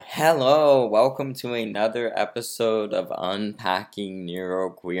Hello, welcome to another episode of Unpacking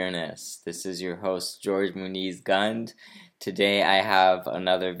Neuroqueerness. This is your host, George Muniz Gund. Today I have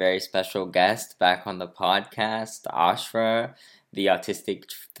another very special guest back on the podcast, Ashra, the autistic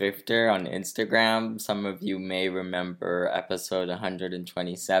thrifter on Instagram. Some of you may remember episode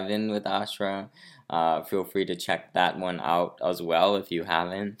 127 with Ashra. Feel free to check that one out as well if you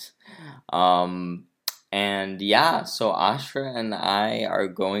haven't. And yeah, so Ashra and I are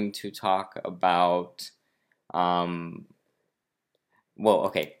going to talk about, um,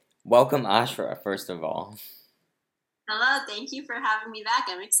 okay. Welcome, Ashra, first of all. Hello, thank you for having me back.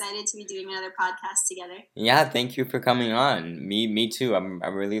 I'm excited to be doing another podcast together. Yeah, thank you for coming on. Me too. I'm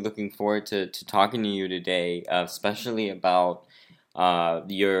really looking forward to talking to you today, especially about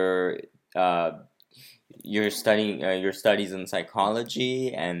your studying your studies in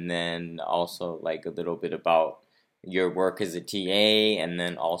psychology, and then also like a little bit about your work as a TA, and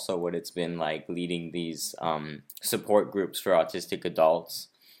then also what it's been like leading these support groups for autistic adults,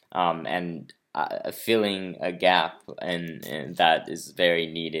 and filling a gap, and that is very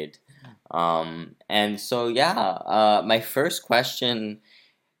needed. And so yeah, my first question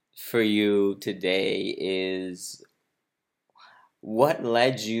for you today is, what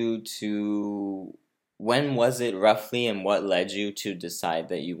led you to, when was it roughly, and what led you to decide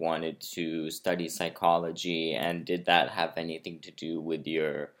that you wanted to study psychology, and did that have anything to do with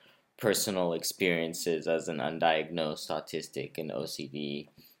your personal experiences as an undiagnosed autistic and OCD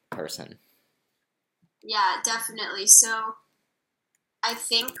person? Yeah, definitely. So I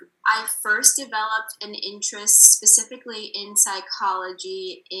think I first developed an interest specifically in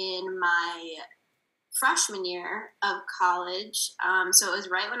psychology in my freshman year of college. So it was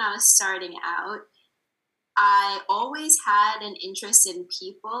right when I was starting out. I always had an interest in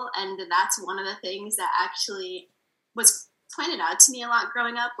people, and that's one of the things that actually was pointed out to me a lot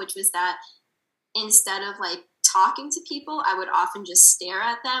growing up, which was that instead of like talking to people, I would often just stare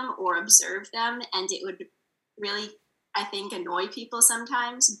at them or observe them, and it would really, I think, annoy people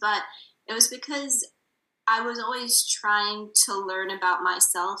sometimes. But it was because I was always trying to learn about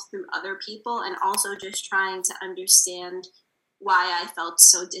myself through other people, and also just trying to understand why I felt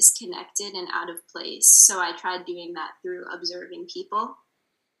so disconnected and out of place. So I tried doing that through observing people.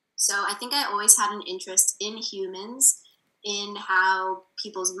 So I think I always had an interest in humans, in how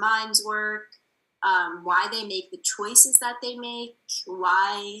people's minds work, why they make the choices that they make,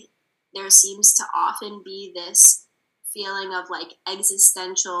 why there seems to often be this feeling of like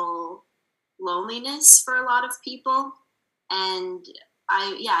existential loneliness for a lot of people. And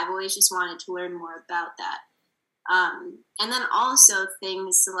I've always just wanted to learn more about that. And then also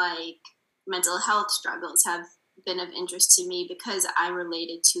things like mental health struggles have been of interest to me because I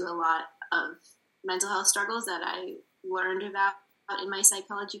related to a lot of mental health struggles that I learned about in my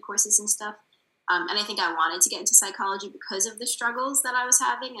psychology courses and stuff. And I think I wanted to get into psychology because of the struggles that I was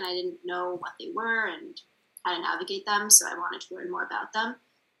having, and I didn't know what they were and how to navigate them, so I wanted to learn more about them.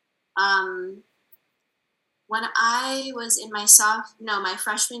 When I was in my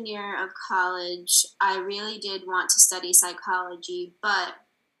freshman year of college, I really did want to study psychology, but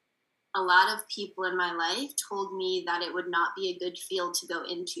a lot of people in my life told me that it would not be a good field to go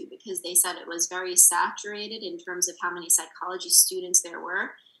into because they said it was very saturated in terms of how many psychology students there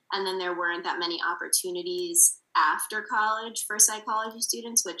were, and then there weren't that many opportunities after college for psychology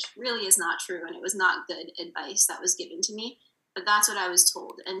students, which really is not true, and it was not good advice that was given to me, but that's what I was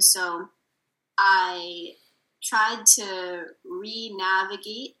told. And so I tried to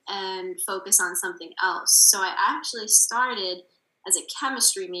re-navigate and focus on something else. So I actually started as a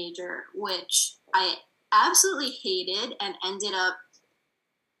chemistry major, which I absolutely hated, and ended up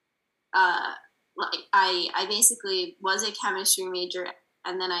I basically was a chemistry major,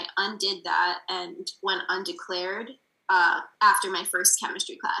 and then I undid that and went undeclared after my first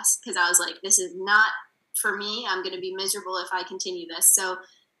chemistry class because I was like, this is not for me. I'm going to be miserable if I continue this. So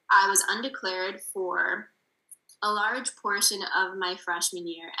I was undeclared for a large portion of my freshman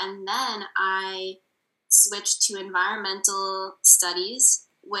year, and then I switched to environmental studies,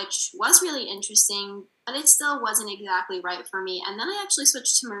 which was really interesting, but it still wasn't exactly right for me. And then I actually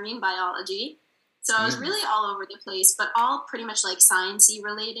switched to marine biology. So I was really all over the place, but all pretty much like sciencey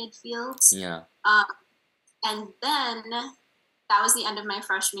related fields. Yeah. And then that was the end of my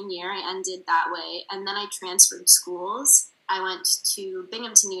freshman year. I ended that way. And then I transferred schools. I went to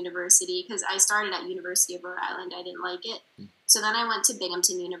Binghamton University because I started at University of Rhode Island. I didn't like it. So then I went to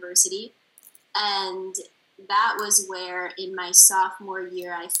Binghamton University. And that was where in my sophomore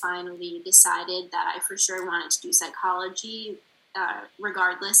year, I finally decided that I for sure wanted to do psychology,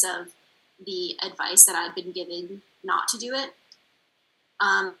 regardless of the advice that I'd been given not to do it.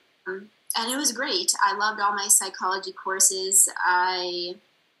 And it was great. I loved all my psychology courses. I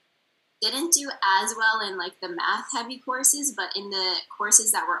didn't do as well in like the math heavy courses, but in the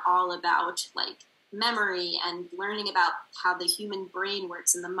courses that were all about like memory and learning about how the human brain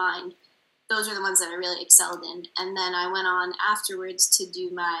works in the mind, those are the ones that I really excelled in. And then I went on afterwards to do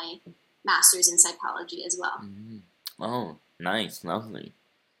my master's in psychology as well. Mm-hmm. Oh, nice, lovely.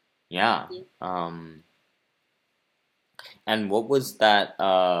 Yeah. Yeah. And what was the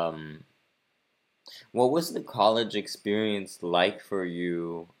college experience like for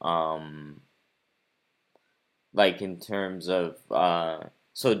you? Like in terms of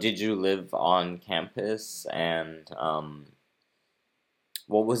so did you live on campus and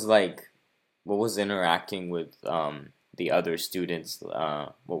what was like what was interacting with the other students?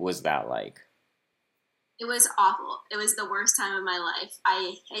 What was that like? It was awful. It was the worst time of my life.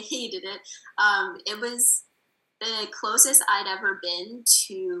 I hated it. It was the closest I'd ever been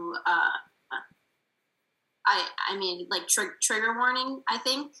to I mean, like trigger warning. I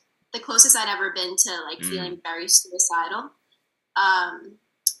think the closest I'd ever been to like Mm. feeling very suicidal. Um,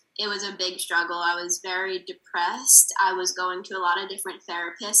 it was a big struggle. I was very depressed. I was going to a lot of different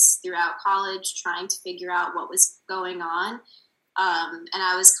therapists throughout college, trying to figure out what was going on. And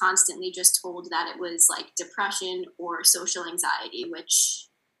I was constantly just told that it was like depression or social anxiety, which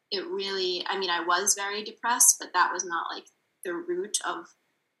it really, I mean, I was very depressed, but that was not like the root of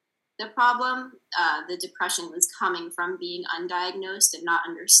the problem. The depression was coming from being undiagnosed and not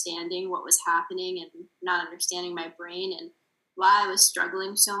understanding what was happening and not understanding my brain and why I was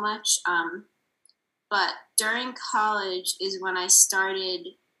struggling so much. But during college is when I started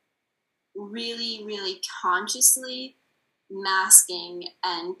really, really consciously masking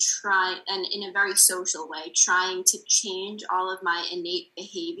and try and in a very social way trying to change all of my innate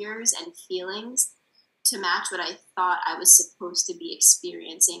behaviors and feelings to match what I thought I was supposed to be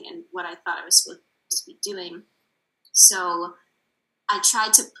experiencing and what I thought I was supposed to be doing. So I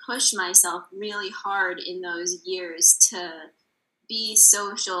tried to push myself really hard in those years to be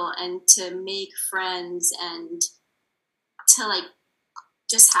social and to make friends and to like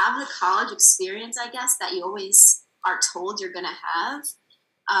just have the college experience, I guess, that you always are told you're going to have.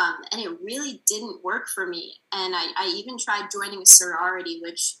 And it really didn't work for me. And I even tried joining a sorority,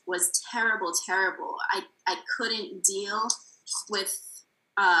 which was terrible, terrible. I couldn't deal with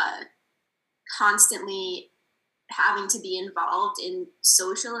constantly having to be involved in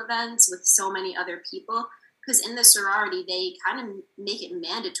social events with so many other people. Because in the sorority, they kind of make it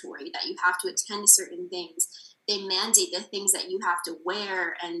mandatory that you have to attend certain things. They mandate the things that you have to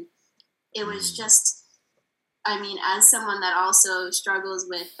wear. And it was Mm. just, I mean, as someone that also struggles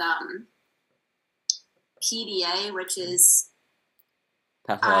with PDA, which is,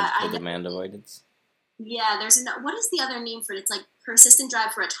 Pathological I guess, demand avoidance. yeah, there's no, what is the other name for it? It's like persistent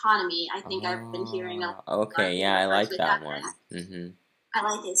drive for autonomy. I think I've been hearing a lot Okay, being yeah, I referred like to it that that way. one. Mm-hmm.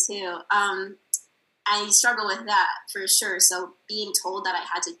 I like it too. I struggle with that for sure. So being told that I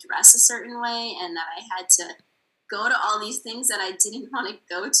had to dress a certain way and that I had to go to all these things that I didn't want to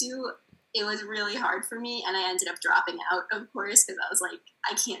go to, it was really hard for me. And I ended up dropping out, of course, because I was like,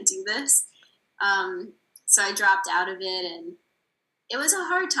 I can't do this. So I dropped out of it and it was a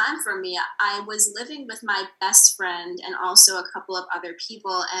hard time for me. I was living with my best friend and also a couple of other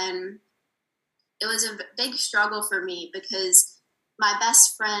people. And it was a big struggle for me because my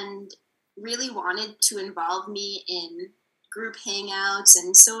best friend really wanted to involve me in group hangouts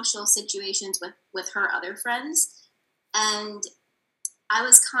and social situations with her other friends. And I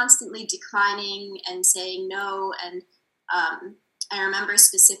was constantly declining and saying no. And I remember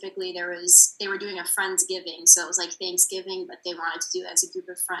specifically they were doing a Friendsgiving. So it was like Thanksgiving, but they wanted to do it as a group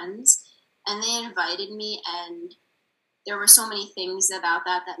of friends. And they invited me and there were so many things about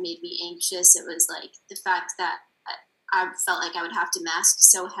that that made me anxious. It was like the fact that I felt like I would have to mask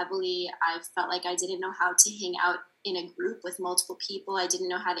so heavily. I felt like I didn't know how to hang out in a group with multiple people. I didn't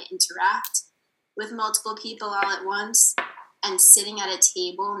know how to interact with multiple people all at once. And sitting at a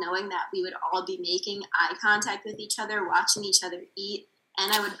table, knowing that we would all be making eye contact with each other, watching each other eat,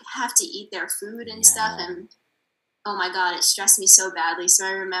 and I would have to eat their food and stuff. Yeah. And oh my God, it stressed me so badly. So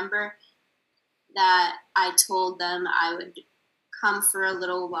I remember that I told them I would come for a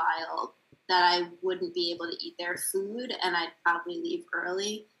little while, that I wouldn't be able to eat their food, and I'd probably leave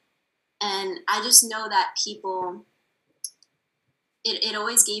early. And I just know that people, it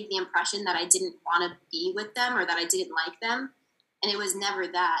always gave the impression that I didn't want to be with them or that I didn't like them. And it was never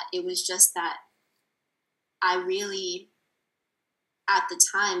that. It was just that I really, at the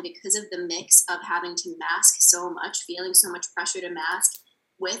time, because of the mix of having to mask so much, feeling so much pressure to mask,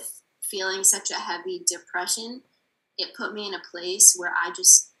 with feeling such a heavy depression, it put me in a place where I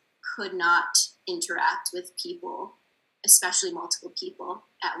just could not interact with people, especially multiple people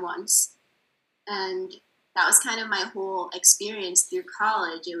at once. And that was kind of my whole experience through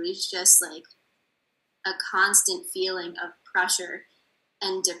college. It was just like a constant feeling of pressure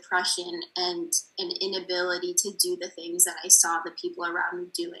and depression and an inability to do the things that I saw the people around me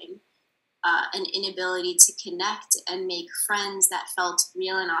doing. An inability to connect and make friends that felt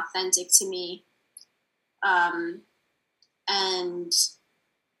real and authentic to me. And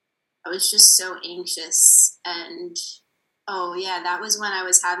I was just so anxious. And oh yeah, that was when I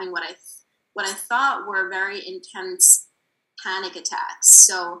was having what I thought were very intense panic attacks.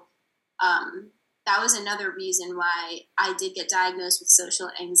 So that was another reason why I did get diagnosed with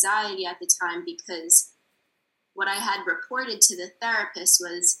social anxiety at the time, because what I had reported to the therapist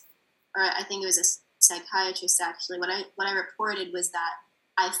was, or I think it was a psychiatrist actually, what I reported was that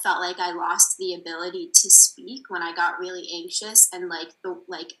I felt like I lost the ability to speak when I got really anxious, and like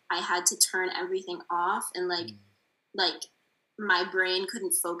I had to turn everything off, and like my brain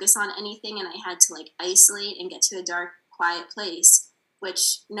couldn't focus on anything, and I had to like isolate and get to a dark, quiet place,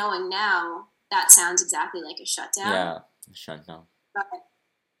 which, knowing now, that sounds exactly like a shutdown. Yeah, shutdown. But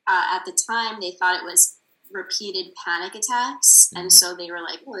at the time, they thought it was repeated panic attacks, and so they were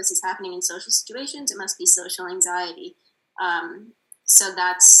like, "Oh, this is happening in social situations. It must be social anxiety." So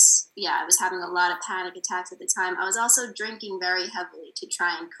that's, yeah, I was having a lot of panic attacks at the time. I was also drinking very heavily to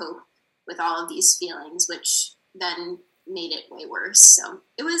try and cope with all of these feelings, which then made it way worse. So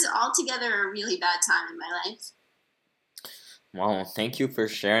it was altogether a really bad time in my life. Well, thank you for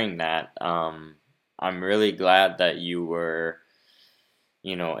sharing that. I'm really glad that you were,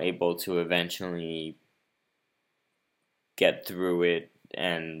 able to eventually get through it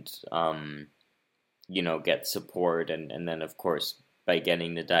and, get support. And then, of course, by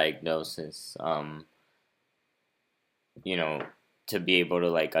getting the diagnosis, to be able to,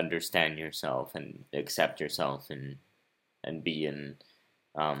 like, understand yourself and accept yourself and be in,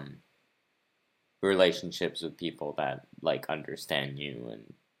 relationships with people that, like, understand you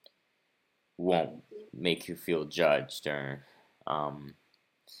and won't make you feel judged or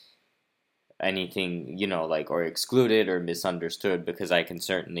anything, like, or excluded or misunderstood, because I can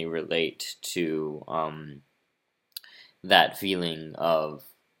certainly relate to that feeling of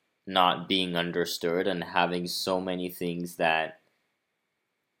not being understood and having so many things that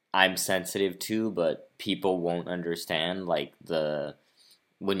I'm sensitive to but people won't understand, like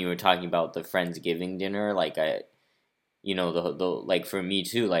when you were talking about the Friendsgiving dinner, like the like for me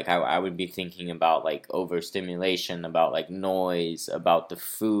too, like I would be thinking about like overstimulation, about like noise, about the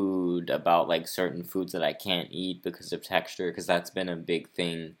food, about like certain foods that I can't eat because of texture, because that's been a big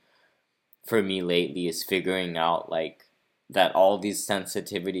thing for me lately, is figuring out like that all these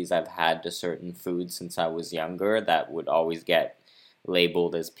sensitivities I've had to certain foods since I was younger that would always get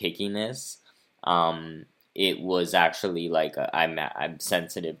labeled as pickiness. It was actually like I'm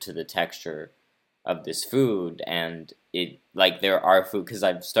sensitive to the texture of this food, and it, like, there are food, because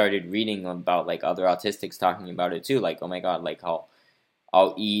I've started reading about like other autistics talking about it too, like, oh my god, like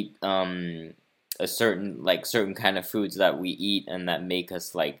I'll eat a certain kind of foods that we eat and that make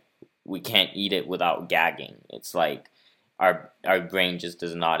us like we can't eat it without gagging. It's like our brain just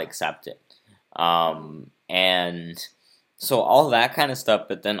does not accept it. And so all that kind of stuff,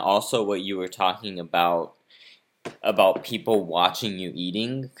 but then also what you were talking about people watching you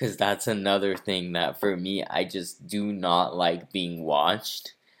eating, because that's another thing that for me, I just do not like being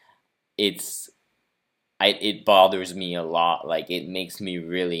watched. It bothers me a lot. Like, it makes me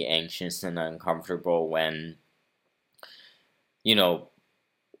really anxious and uncomfortable when,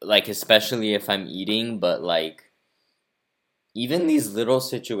 like, especially if I'm eating, but like even these little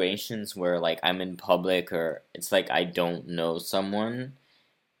situations where like I'm in public, or it's like I don't know someone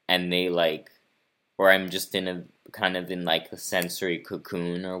and they like, or I'm just in a kind of in like a sensory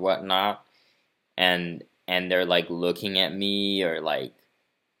cocoon or whatnot, and they're like looking at me, or like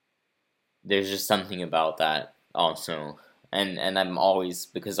there's just something about that also. And I'm always,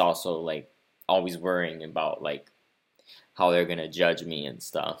 because also like always worrying about like how they're gonna judge me and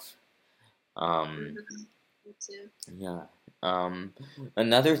stuff. Me too. Yeah.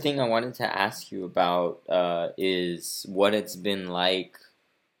 Another thing I wanted to ask you about is what it's been like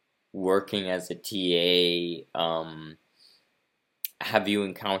working as a TA. Have you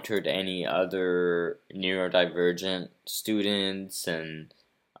encountered any other neurodivergent students, and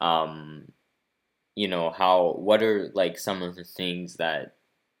what are like some of the things that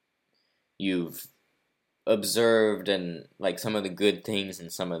you've observed, and like some of the good things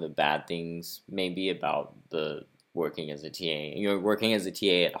and some of the bad things maybe about the working as a TA? You're working as a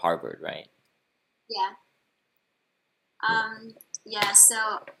TA at Harvard, right? Yeah. Yeah.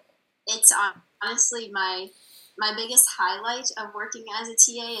 So it's honestly my biggest highlight of working as a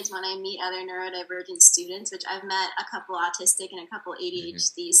TA is when I meet other neurodivergent students, which I've met a couple autistic and a couple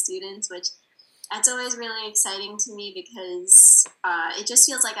ADHD students, which that's always really exciting to me because it just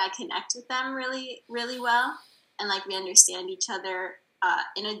feels like I connect with them really, really well, and like we understand each other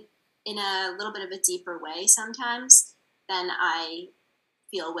in a little bit of a deeper way sometimes than I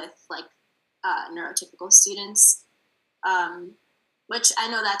feel with like neurotypical students. Which I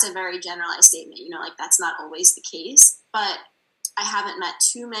know that's a very generalized statement, like that's not always the case, but I haven't met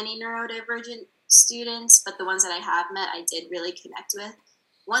too many neurodivergent students, but the ones that I have met, I did really connect with.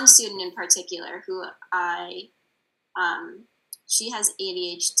 One student in particular who she has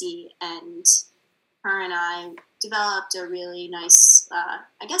ADHD, and her and I developed a really nice,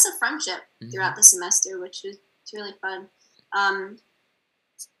 I guess, a friendship throughout the semester, which was really fun.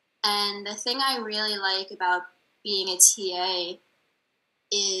 And the thing I really like about being a TA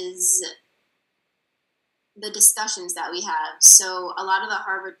is the discussions that we have. So a lot of the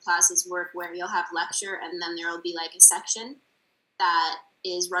Harvard classes work where you'll have lecture and then there will be like a section that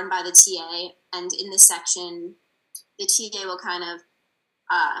is run by the TA, and in this section the TA will kind of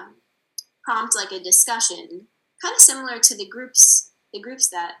prompt like a discussion, kind of similar to the groups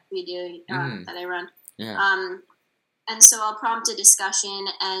that we do that I run. Yeah. And so I'll prompt a discussion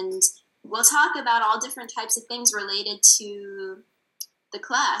and we'll talk about all different types of things related to the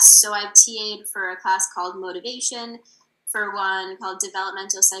class. So I've TA'd for a class called Motivation, for one called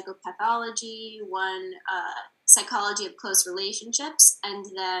Developmental Psychopathology, one Psychology of Close Relationships, and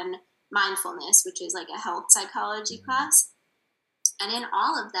then Mindfulness, which is like a health psychology class. And in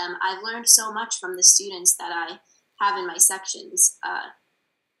all of them, I've learned so much from the students that I have in my sections.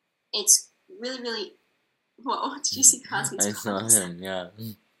 It's really, really... Whoa, did you see Cosby's I saw him, yeah.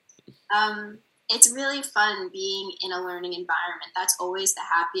 It's really fun being in a learning environment. That's always the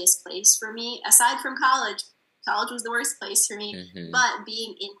happiest place for me. Aside from college was the worst place for me. But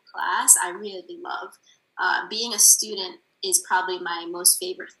being in class, I really love. Being a student is probably my most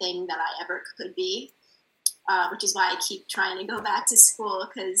favorite thing that I ever could be, which is why I keep trying to go back to school,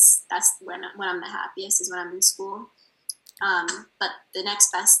 because that's when I'm the happiest, is when I'm in school. But the next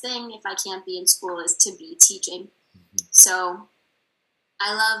best thing, if I can't be in school, is to be teaching. So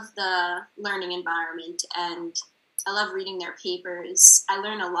I love the learning environment, and I love reading their papers. I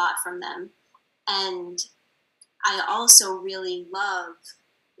learn a lot from them. And I also really love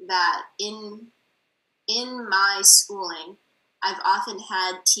that in my schooling, I've often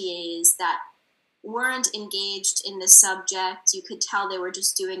had TAs that weren't engaged in the subject. You could tell they were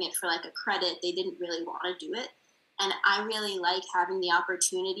just doing it for like a credit. They didn't really want to do it. And I really like having the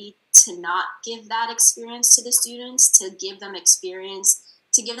opportunity to not give that experience to the students, to give them an experience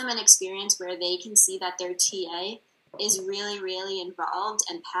where they can see that their TA is really, really involved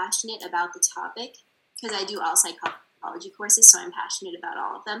and passionate about the topic, because I do all psychology courses, so I'm passionate about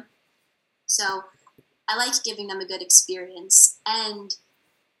all of them. So I like giving them a good experience. And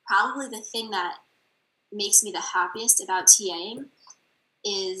probably the thing that makes me the happiest about TAing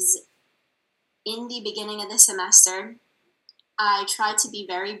is in the beginning of the semester, I try to be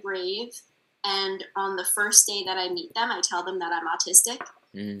very brave, and on the first day that I meet them, I tell them that I'm autistic.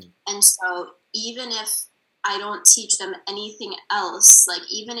 And so even if I don't teach them anything else, like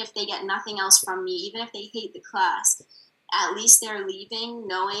even if they get nothing else from me, even if they hate the class, at least they're leaving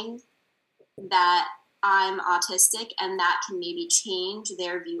knowing that I'm autistic, and that can maybe change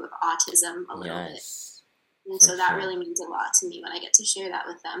their view of autism a little bit. And so that really means a lot to me when I get to share that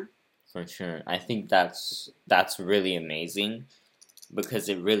with them. For sure. I think that's really amazing, because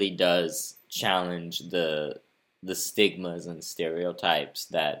it really does challenge the stigmas and stereotypes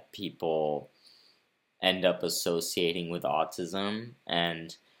that people end up associating with autism.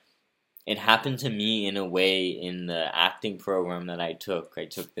 And it happened to me in a way in the acting program that I took. I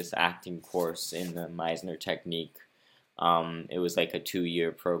took this acting course in the Meisner technique. It was like a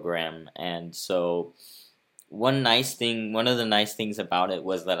 2-year program, and so one of the nice things about it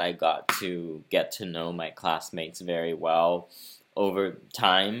was that I got to get to know my classmates very well over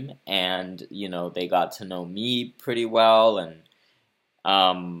time, and they got to know me pretty well. And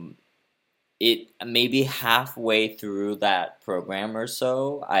it maybe halfway through that program or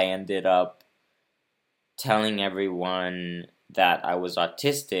so, I ended up telling everyone that I was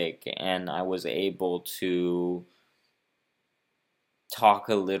autistic, and I was able to talk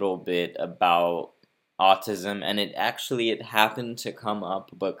a little bit about autism. And it happened to come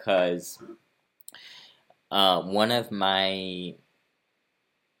up because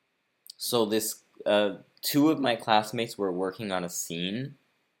two of my classmates were working on a scene,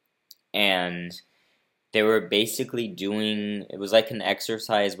 and they were basically doing, it was like an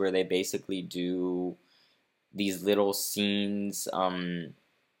exercise where they basically do these little scenes.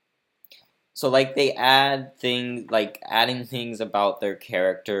 So like they add things, like adding things about their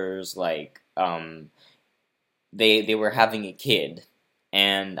characters, like they were having a kid,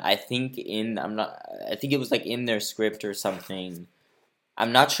 and I think it was like in their script or something.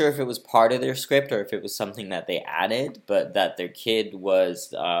 I'm not sure if it was part of their script or if it was something that they added, but that their kid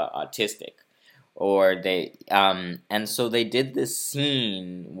was autistic, or they and so they did this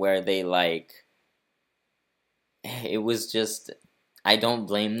scene where they like, it was just, I don't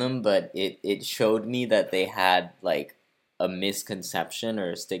blame them, but it showed me that they had like a misconception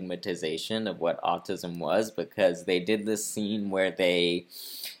or a stigmatization of what autism was, because they did this scene where they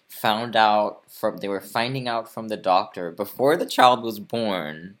were finding out from the doctor before the child was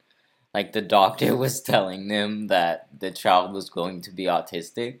born. Like the doctor was telling them that the child was going to be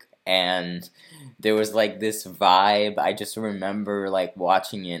autistic, and there was like this vibe. I just remember like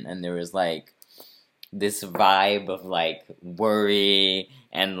watching it, and there was like this vibe of like worry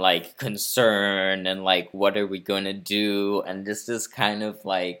and like concern and like what are we gonna do, and just this kind of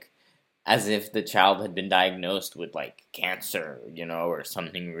like as if the child had been diagnosed with like cancer, or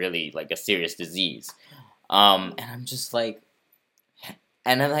something really like a serious disease. And I'm just like,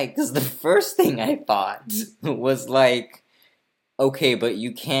 and I'm like, because the first thing I thought was like, okay, but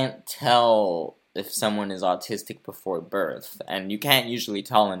you can't tell if someone is autistic before birth, and you can't usually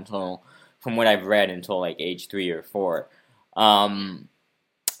tell until, from what I've read, until like age 3 or 4. Um,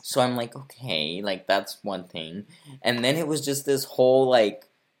 so I'm like, okay, like that's one thing, and then it was just this whole like,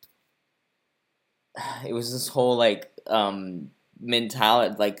 it was this whole like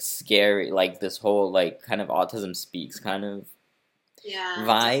mentality, like scary, like this whole like kind of autism speaks kind of Yeah,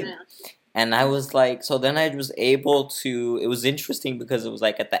 vibe. definitely. And I was like, so then I was able to, it was interesting because it was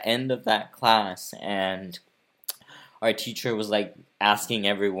like at the end of that class, and our teacher was like asking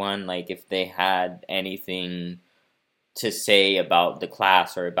everyone like if they had anything to say about the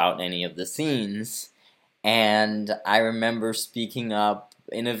class or about any of the scenes. And I remember speaking up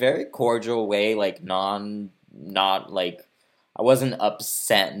in a very cordial way, like not like, I wasn't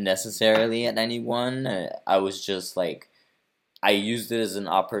upset necessarily at anyone. I was just like, I used it as an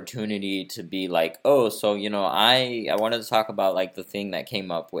opportunity to be like, oh, so I wanted to talk about like the thing that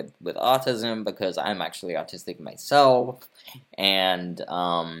came up with autism, because I'm actually autistic myself, and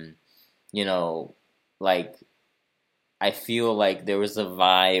you know, like I feel like there was a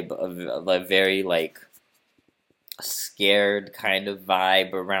vibe of a very like scared kind of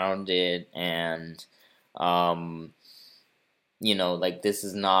vibe around it, and um like this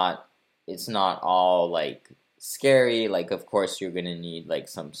is not, it's not all like scary. Like of course you're gonna need like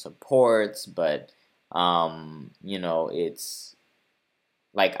some supports, but it's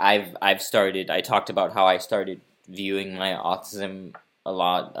like I've started, I talked about how I started viewing my autism a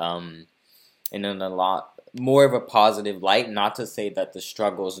lot, in a lot more of a positive light. Not to say that the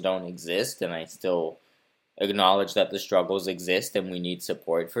struggles don't exist, and I still acknowledge that the struggles exist and we need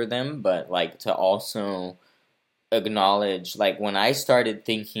support for them, but like to also acknowledge, like when I started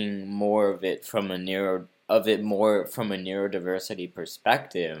thinking more from a neurodiversity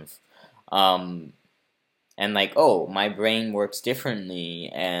perspective, um and like, oh, my brain works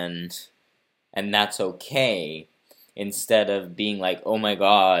differently, and that's okay, instead of being like, oh my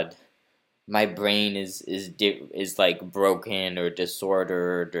god, my brain is like broken or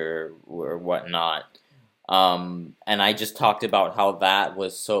disordered or whatnot. And I just talked about how that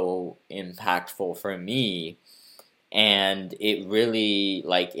was so impactful for me, and it really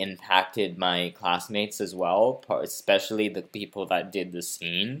like impacted my classmates as well, especially the people that did the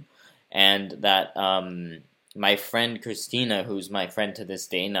scene, and that my friend Christina, who's my friend to this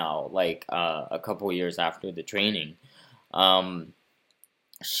day now, like a couple years after the training, um,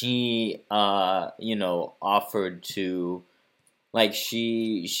 she offered to, like,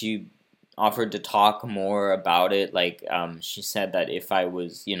 she offered to talk more about it. Like she said that if I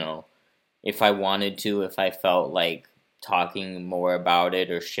was, if I wanted to, if I felt like talking more about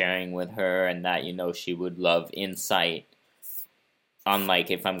it or sharing with her, and that she would love insight on, like,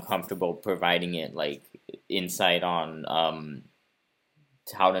 if I'm comfortable providing it, like insight on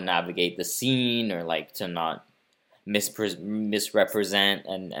how to navigate the scene, or like to not misrepresent,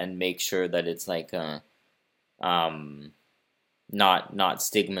 and make sure that it's like um not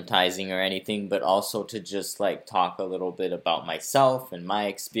stigmatizing or anything, but also to just like talk a little bit about myself and my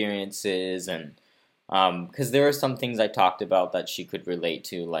experiences, and because there are some things I talked about that she could relate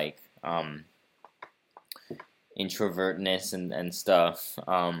to, like introvertness and stuff.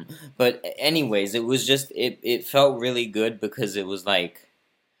 But anyways, it was just, it felt really good, because it was like,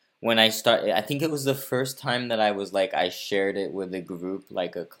 when I started, I think it was the first time that I was like, I shared it with a group,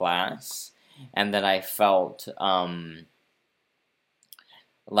 like a class, and that I felt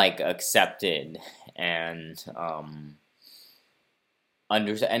like accepted and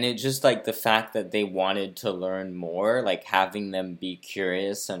and it just like the fact that they wanted to learn more, like having them be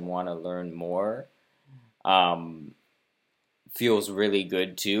curious and want to learn more, um, feels really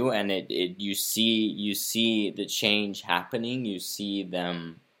good too. And it you see the change happening. You see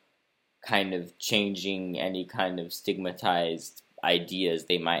them kind of changing any kind of stigmatized ideas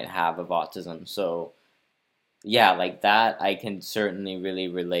they might have of autism. So yeah, like that I can certainly really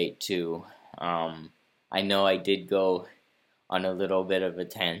relate to. I know I did go on a little bit of a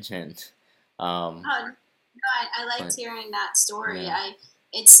tangent. Oh no, I liked But hearing that story. yeah.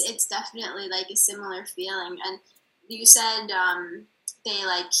 It's definitely like a similar feeling. And you said they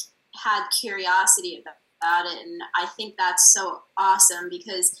like had curiosity about it, and I think that's so awesome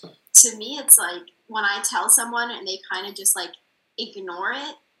because to me it's like when I tell someone and they kind of just like ignore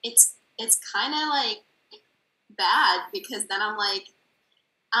it, it's kind of like bad because then I'm like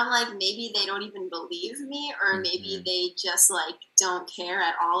maybe they don't even believe me or maybe Hmm. they just like don't care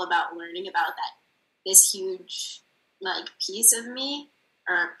at all about learning about that this huge like piece of me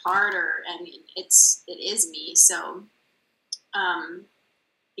or part or I mean it is me. So um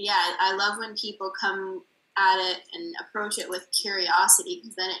yeah, I love when people come at it and approach it with curiosity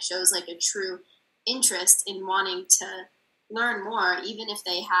because then it shows like a true interest in wanting to learn more even if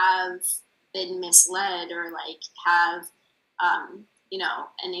they have been misled or like have you know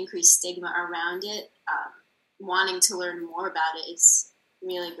an increased stigma around it. Wanting to learn more about it is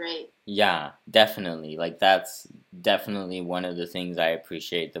really great. Yeah, definitely. Like that's definitely one of the things I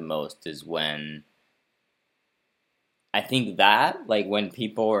appreciate the most is when I think that like when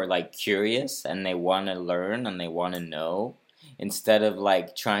people are like curious and they want to learn and they want to know instead of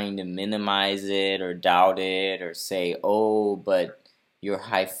like trying to minimize it or doubt it or say, "Oh, but you're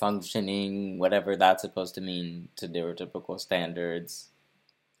high functioning," whatever that's supposed to mean to neurotypical standards.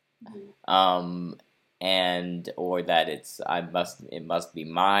 Mhm. Um and or that it must be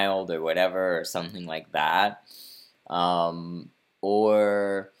mild or whatever or something like that.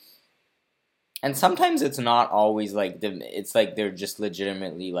 Or and sometimes it's not always like it's like they're just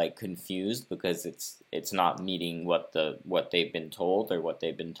legitimately like confused because it's not meeting what they've been told or what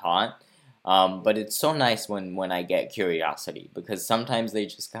they've been taught. But it's so nice when I get curiosity because sometimes they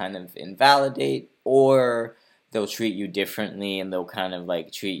just kind of invalidate or they'll treat you differently and they'll kind of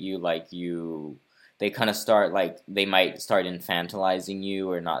like treat you like you they kind of start like they might start infantilizing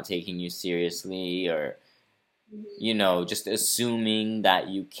you or not taking you seriously or Mhm. just assuming that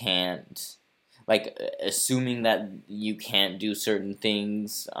you can't assuming that you can't do certain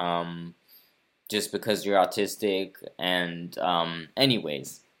things just because you're autistic and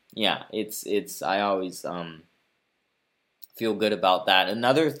anyways, yeah, it's I always feel good about that.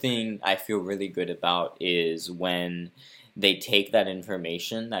 Another thing I feel really good about is when they take that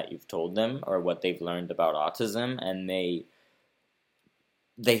information that you've told them or what they've learned about autism and they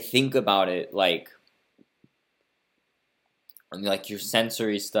think about it like your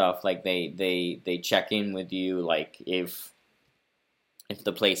sensory stuff, like they check in with you like if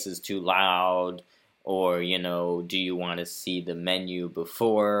the place is too loud, or do you want to see the menu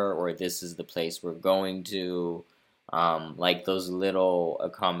before, or this is the place we're going to, like those little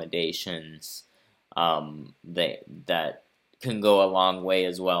accommodations, that can go a long way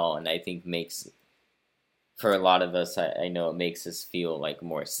as well, and I think makes for a lot of us, I know it makes us feel like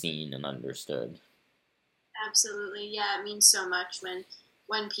more seen and understood. Absolutely. Yeah, it means so much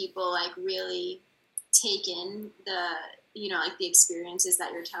when people like really take in the you know like the experiences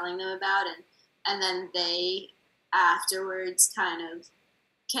that you're telling them about and then they afterwards kind of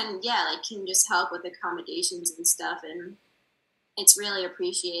can yeah like can just help with accommodations and stuff and it's really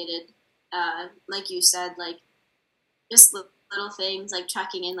appreciated. Like you said, like just little things like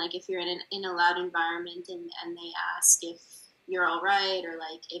checking in, like if you're in a loud environment and they ask if you're all right or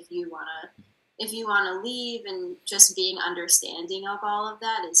like if you wanna leave and just being understanding of all of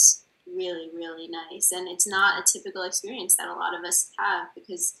that is really really nice and it's not a typical experience that a lot of us have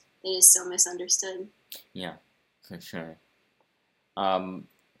because it is so misunderstood. Yeah, for sure. um,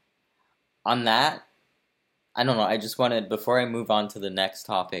 on that, I don't know. I just wanted, before I move on to the next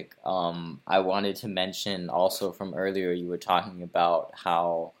topic, I wanted to mention also from earlier, you were talking about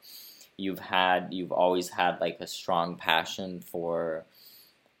how you've always had like a strong passion for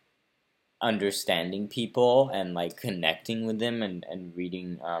understanding people and like connecting with them and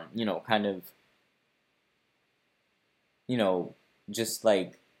reading, kind of, you know, just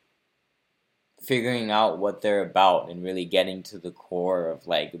like figuring out what they're about and really getting to the core of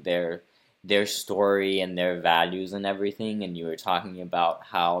like their story and their values and everything. And you were talking about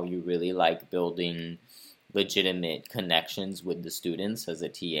how you really like building legitimate connections with the students as a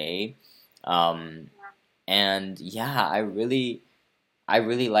TA. And yeah, I really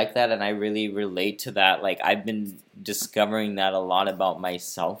like that, and I really relate to that. Like, I've been discovering that a lot about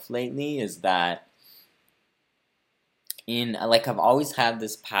myself lately, is that in like I've always had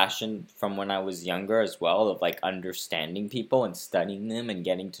this passion from when I was younger as well, of like understanding people and studying them and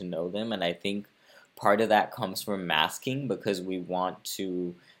getting to know them. And I think part of that comes from masking, because we want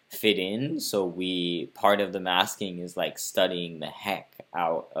to fit in. So we part of the masking is like studying the heck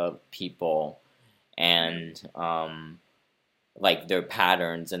out of people, and like their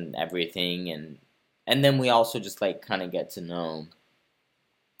patterns and everything. And then we also just like kind of get to know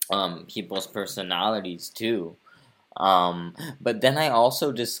people's personalities too. But then I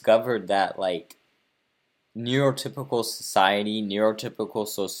also discovered that like neurotypical society, neurotypical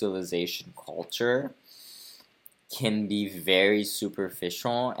socialization culture can be very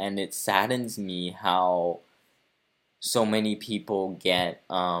superficial, and it saddens me how so many people get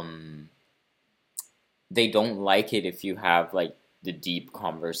they don't like it if you have like the deep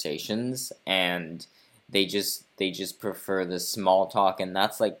conversations, and they just prefer the small talk. And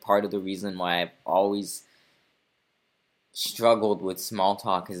that's like part of the reason why I've always struggled with small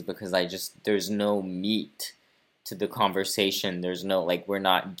talk, is because there's no meat to the conversation. There's no, like, we're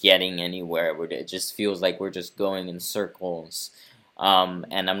not getting anywhere. It just feels like we're just going in circles.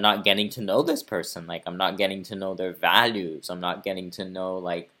 And I'm not getting to know this person. Like, I'm not getting to know their values. I'm not getting to know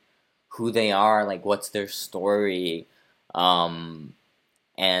like who they are, like what's their story. Um,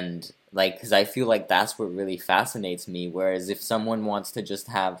 and like, because I feel like that's what really fascinates me. Whereas if someone wants to just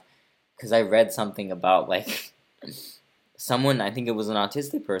have, because I read something about like someone, I think it was an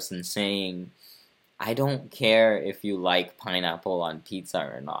autistic person, saying, I don't care if you like pineapple on pizza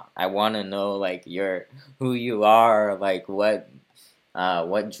or not. I want to know like who you are, like what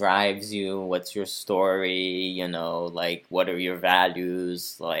drives you, what's your story, like what are your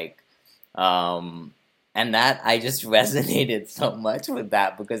values, like um and that I just resonated so much with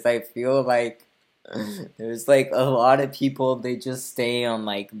that, because I feel like there's like a lot of people, they just stay on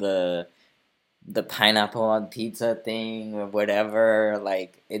like the pineapple on pizza thing or whatever.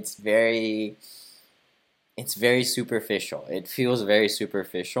 Like it's very superficial. It feels very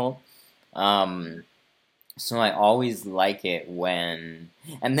superficial. Um, so I always like it when,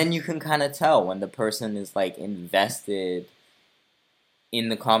 and then you can kind of tell when the person is like invested in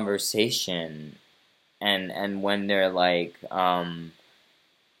the conversation, and when they're like,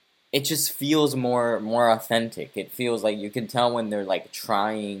 it just feels more authentic. It feels like you can tell when they're like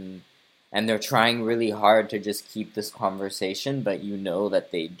trying, and they're trying really hard to just keep this conversation, but you know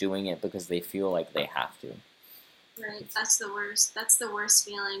that they're doing it because they feel like they have to. Right. That's the worst. That's the worst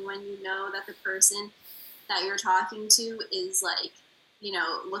feeling, when you know that the person that you're talking to is like,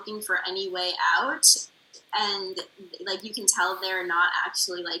 looking for any way out, and like you can tell they're not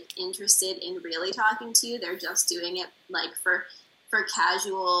actually like interested in really talking to you. They're just doing it like for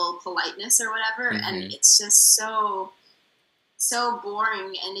casual politeness or whatever, and Mm-hmm. it's just so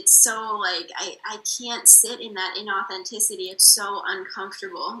boring, and it's so like I can't sit in that inauthenticity. It's so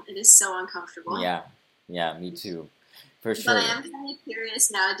uncomfortable. It is so uncomfortable. Yeah, yeah, me too, for But I sure. am kind of curious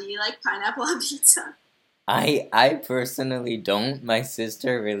now. Do you like pineapple on pizza? I personally don't. My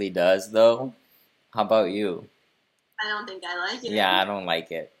sister really does, though. How about you? I don't think I like Yeah, it. I don't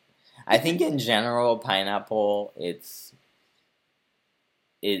like it. I think in general, pineapple,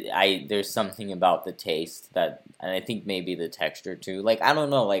 there's something about the taste that, and I think maybe the texture too. Like, I don't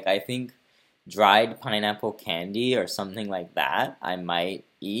know. Like, I think dried pineapple candy or something like that I might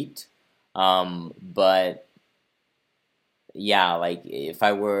eat. But yeah, like if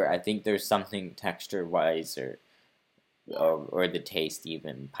I were, I think there's something texture wise, Yeah, or the taste,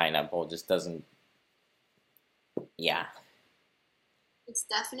 even pineapple just doesn't. Yeah. it's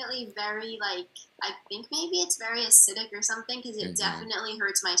definitely very like, I think maybe it's very acidic or something, because it Mhm. definitely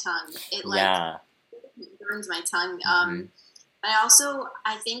hurts my tongue. It like Yeah. burns my tongue. Mhm.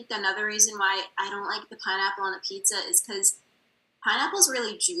 I think another reason why I don't like the pineapple on a pizza is because pineapple's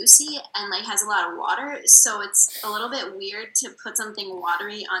really juicy and like has a lot of water, so it's a little bit weird to put something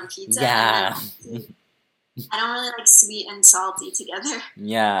watery on pizza. And then Yeah. I don't really like sweet and salty together.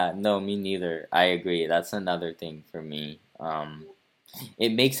 Yeah. No, me neither. I agree. That's another thing for me.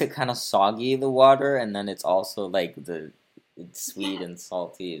 It makes it kind of soggy, the water, and then it's also like it's sweet and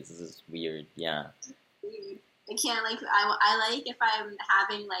salty. It's just weird. Yeah. I can't like, I like if I'm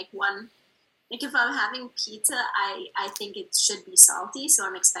having like one, like if I'm having pizza, I think it should be salty, so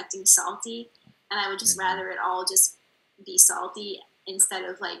I'm expecting salty. and I would just Mm-hmm. rather it all just be salty instead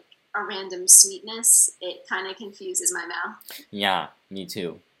of like a random sweetness. It kind of confuses my mouth. Yeah, me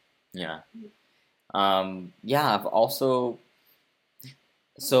too. Yeah. Yeah, I've also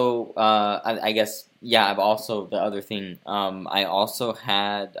I guess yeah, I've also the other thing I also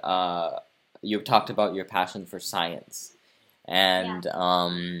had you talked about your passion for science, Yeah.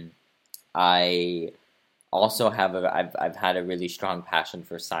 and I also I've had a really strong passion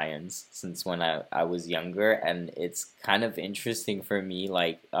for science since when I was younger, and it's kind of interesting for me.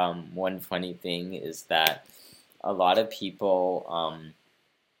 Like one funny thing is that a lot of people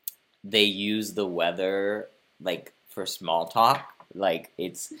they use the weather like for small talk, like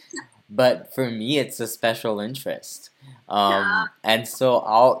it's but for me it's a special interest, Yeah. and so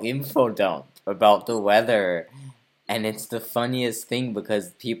I'll info dump about the weather, and it's the funniest thing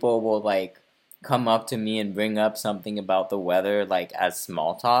because people will like come up to me and bring up something about the weather like as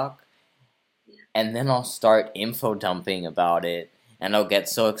small talk, and then I'll start info dumping about it, and I'll get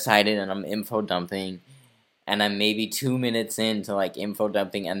so excited and I'm info dumping, and I'm maybe 2 minutes into like info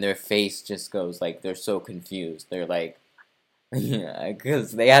dumping, and their face just goes like they're so confused. They're like, yeah,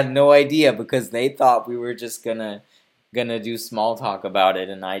 because they had no idea because they thought we were just gonna do small talk about it,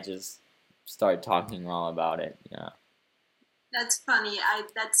 and I just start talking all about it. Yeah. That's funny.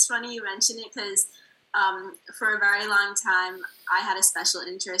 That's funny you mention it because for a very long time I had a special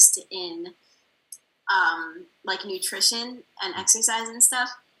interest in like nutrition and exercise and stuff.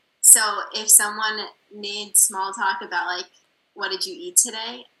 So if someone made small talk about like what did you eat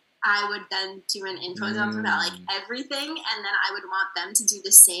today, I would then do an info dump about like Mm. everything, and then I would want them to do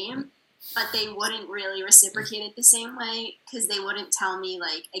the same. But they wouldn't really reciprocate it the same way because they wouldn't tell me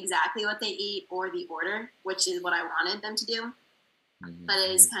like exactly what they eat or the order, which is what I wanted them to do. But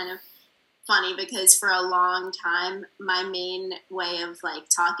it is Mhm. kind of funny because for a long time my main way of like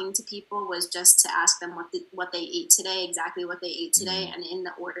talking to people was just to ask them what they ate today, exactly what they ate today, Mm. and in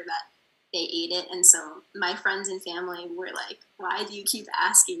the order that they ate it. And so my friends and family were like, why do you keep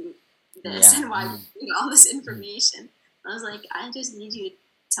asking this, Yeah. and why do you need all this information? I was like, I just need you to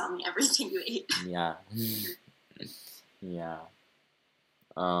tell me everything you ate. Yeah. Yeah.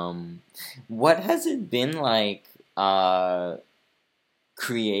 What has it been like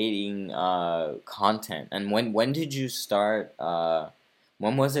creating content, and when did you start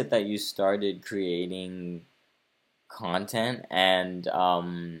when was it that you started creating content, and how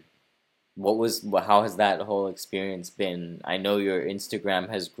has that whole experience been? I know your Instagram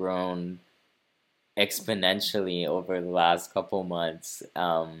has grown exponentially over the last couple months.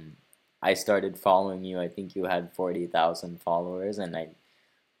 I started following you. I think you had 40,000 followers, and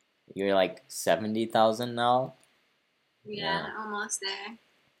you're like 70,000 now. Yeah, Yeah, almost there.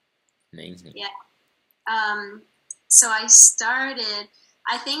 amazing. Yeah. Um, so I started,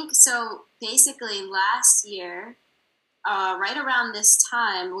 I think, so basically last year, right around this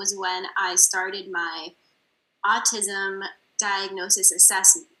time was when I started my autism diagnosis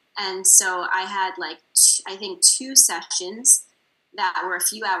assessment. And so I had like, I think 2 sessions that were a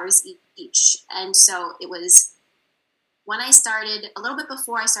few hours each. And so it was when I started, a little bit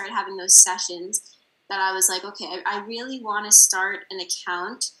before I started having those sessions, that I was like, okay, I really want to start an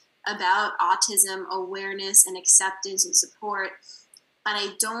account about autism awareness and acceptance and support, but I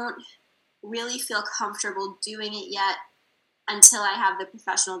don't really feel comfortable doing it yet until I have the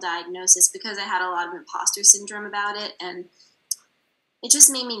professional diagnosis because I had a lot of imposter syndrome about it, and it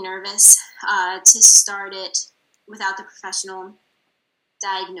just made me nervous to start it without the professional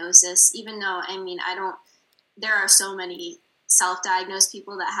diagnosis. Even though, I mean, I don't, there are so many self-diagnosed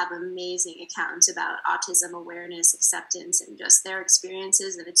people that have amazing accounts about autism awareness, acceptance, and just their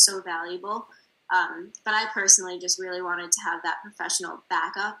experiences, and it's so valuable. But I personally just really wanted to have that professional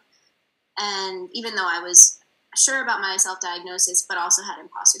backup. And even though I was sure about my self-diagnosis, but also had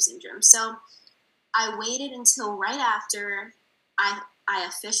imposter syndrome, so I waited until right after I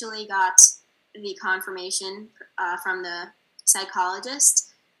officially got the confirmation from the psychologist.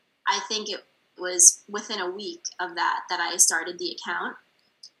 I think it was within a week of that I started the account,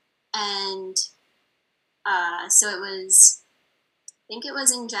 and so it was. I think it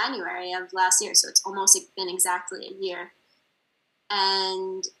was in January of last year, so it's almost been exactly a year.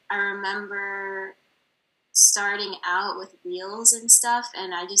 And I remember starting out with reels and stuff,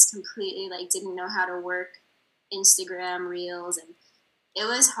 and I just completely like didn't know how to work Instagram reels, and it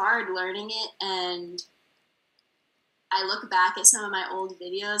was hard learning it. And I look back at some of my old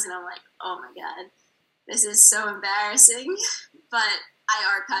videos and I'm like, oh my god, this is so embarrassing. But I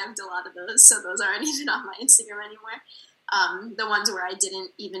archived a lot of those, so those aren't even on my Instagram anymore. The ones where I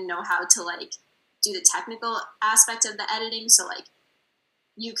didn't even know how to like do the technical aspect of the editing, so like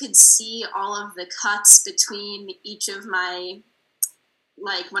you could see all of the cuts between each of my,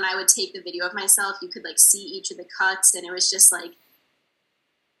 like when I would take the video of myself, you could like see each of the cuts, and it was just like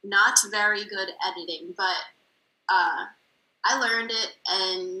not very good editing, but I learned it,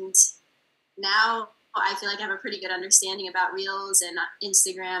 and now I feel like I have a pretty good understanding about Reels and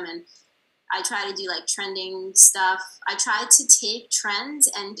Instagram, and I try to do like trending stuff. I try to take trends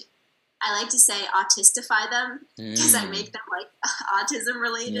and I like to say autistify them because I make them like autism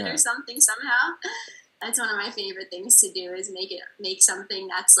related or something somehow. That's one of my favorite things to do is make something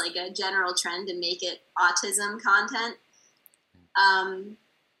that's like a general trend and make it autism content.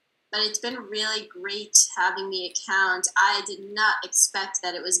 But it's been really great having the account. I did not expect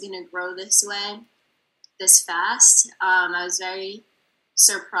that it was going to grow this way, this fast. I was very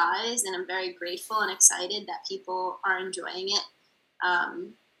surprised, and I'm very grateful and excited that people are enjoying it.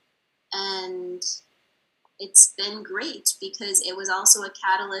 And it's been great because it was also a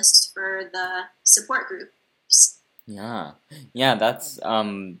catalyst for the support groups. Yeah, that's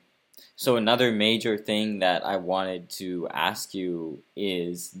so another major thing that I wanted to ask you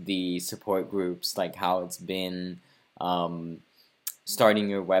is the support groups, like how it's been starting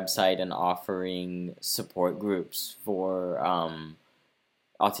your website and offering support groups for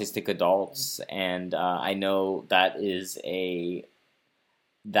autistic adults, and I know that is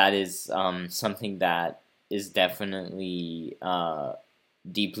something that is definitely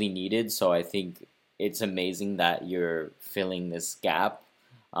deeply needed. So I think it's amazing that you're filling this gap,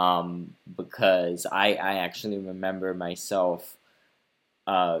 because I actually remember myself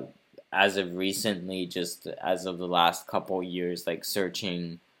as of recently, just as of the last couple years, like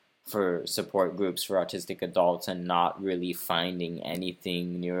searching for support groups for autistic adults and not really finding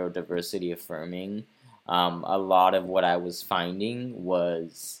anything neurodiversity affirming. A lot of what I was finding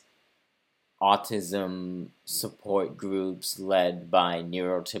was autism support groups led by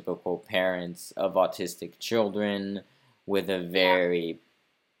neurotypical parents of autistic children with a very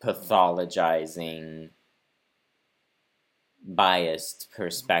pathologizing, biased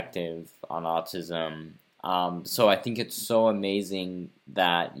perspective on autism. So I think it's so amazing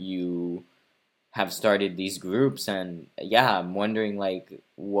that you have started these groups, and yeah, I'm wondering like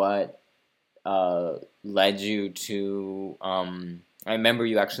what led you to. I remember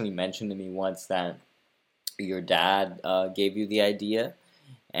you actually mentioned to me once that your dad gave you the idea,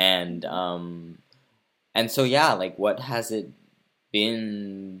 and so yeah, like what has it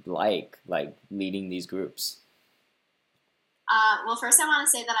been like leading these groups? Well, first I want to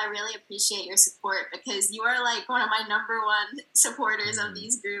say that I really appreciate your support because you are like one of my number one supporters of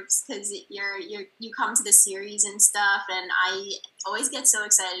these groups because you come to the series and stuff, and I always get so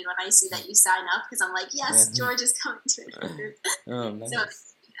excited when I see that you sign up because I'm like, yes, George is coming to a group. Oh, nice. So it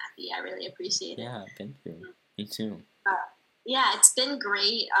makes me happy. I really appreciate it. Yeah, thank you. Me too. Yeah, it's been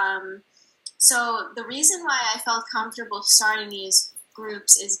great. So the reason why I felt comfortable starting these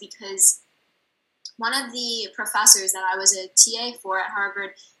groups is because one of the professors that I was a TA for at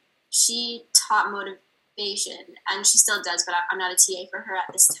Harvard, she taught motivation, and she still does, but I'm not a TA for her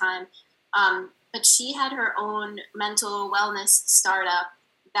at this time. But she had her own mental wellness startup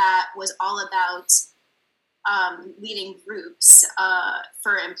that was all about leading groups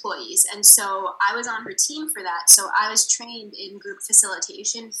for employees. And so I was on her team for that. So I was trained in group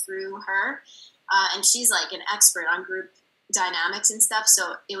facilitation through her. And she's like an expert on group dynamics and stuff,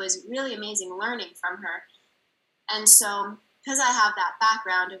 so it was really amazing learning from her. And so because I have that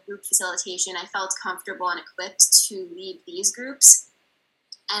background of group facilitation, I felt comfortable and equipped to lead these groups.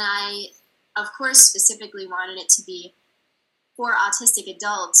 And I, of course, specifically wanted it to be for autistic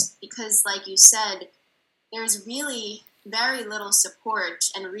adults because, like you said, there's really very little support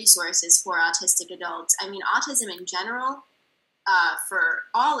and resources for autistic adults. I mean, autism in general, for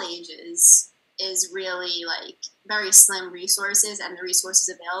all ages, is really like very slim resources, and the resources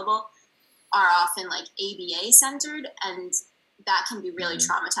available are often like ABA centered, and that can be really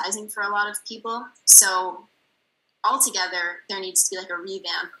traumatizing for a lot of people. So altogether, there needs to be like a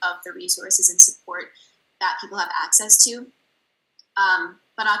revamp of the resources and support that people have access to.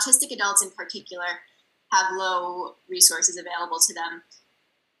 But autistic adults in particular have low resources available to them.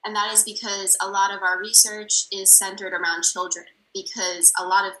 And that is because a lot of our research is centered around children, because a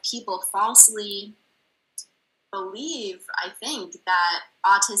lot of people falsely believe, I think, that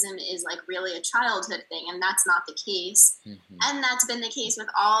autism is like really a childhood thing, and that's not the case. And that's been the case with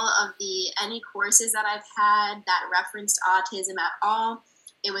all of any courses that I've had that referenced autism at all.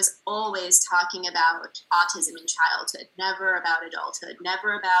 It was always talking about autism in childhood, never about adulthood,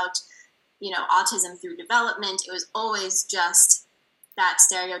 never about, autism through development. It was always just that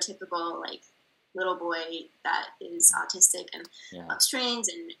stereotypical, like, little boy that is autistic and Yeah. loves trains.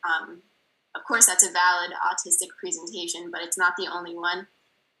 And of course, that's a valid autistic presentation, but it's not the only one.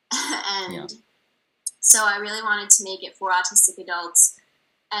 Yeah. And so I really wanted to make it for autistic adults.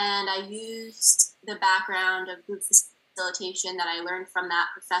 And I used the background of group facilitation that I learned from that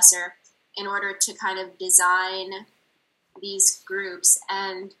professor in order to kind of design these groups.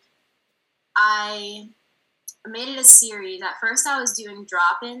 And I made it a series. At first, I was doing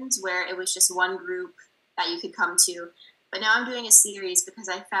drop ins where it was just one group that you could come to. But now I'm doing a series because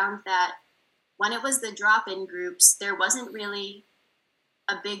I found that when it was the drop in groups, there wasn't really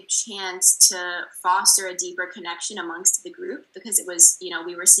a big chance to foster a deeper connection amongst the group because it was,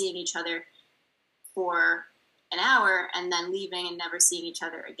 we were seeing each other for an hour and then leaving and never seeing each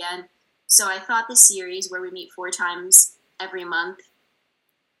other again. So I thought the series where we meet 4 times every month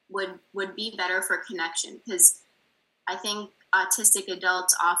would be better for connection because I think autistic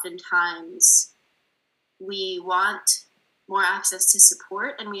adults oftentimes we want more access to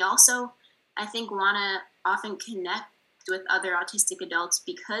support, and we also I think want to often connect with other autistic adults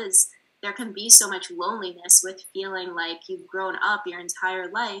because there can be so much loneliness with feeling like you've grown up your entire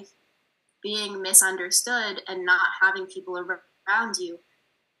life being misunderstood and not having people around you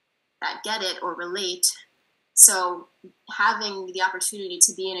that get it or relate. So having the opportunity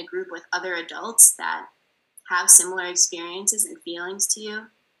to be in a group with other adults that have similar experiences and feelings to you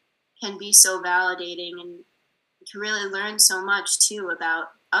can be so validating, and you can really learn so much too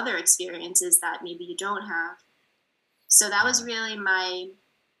about other experiences that maybe you don't have. So that was Yeah. really my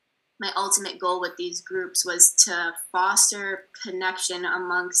ultimate goal with these groups, was to foster connection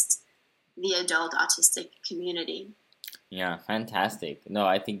amongst the adult autistic community. Yeah, fantastic. No,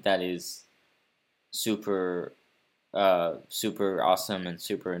 I think that is super super awesome and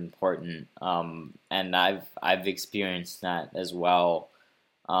super important. And I've experienced that as well,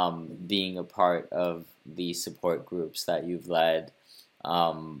 being a part of the support groups that you've led,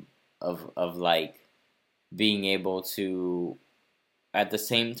 of like being able to, at the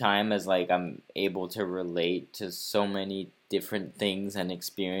same time as like I'm able to relate to so many different things and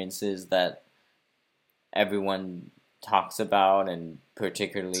experiences that everyone talks about, and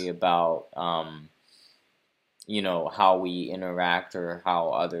particularly about how we interact or how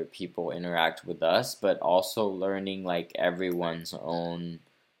other people interact with us, but also learning like everyone's own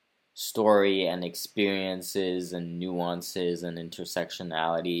story and experiences and nuances and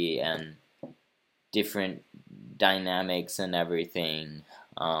intersectionality and different dynamics and everything,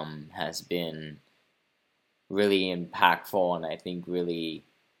 has been really impactful, and I think really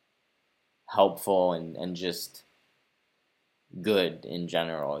helpful, and just good in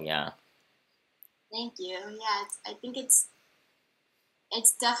general. Yeah. Thank you. Yeah, I think it's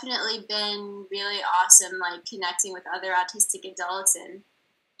definitely been really awesome, like connecting with other autistic adults and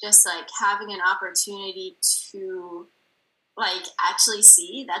just like having an opportunity to like actually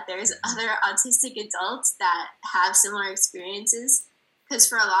see that there's other autistic adults that have similar experiences. Because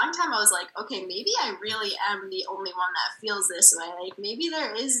for a long time I was like, okay, maybe I really am the only one that feels this way. Like maybe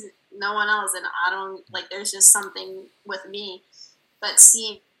there is no one else, and I don't like. There's just something with me. But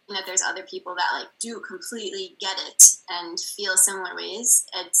seeing that there's other people that like do completely get it and feel similar ways,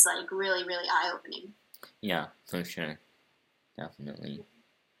 it's like really, really eye opening. Yeah, for sure. Definitely.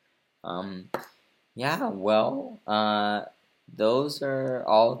 Um, yeah, well, those are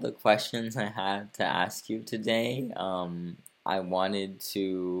all the questions I had to ask you today. I wanted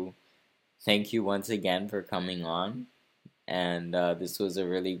to thank you once again for coming on, and this was a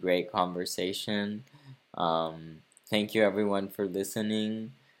really great conversation. Thank you everyone for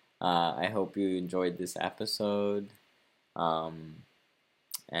listening. I hope you enjoyed this episode. Um,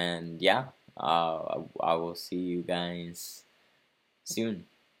 and yeah, I will see you guys soon.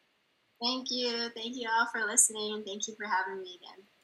 Thank you. Thank you all for listening, and thank you for having me again.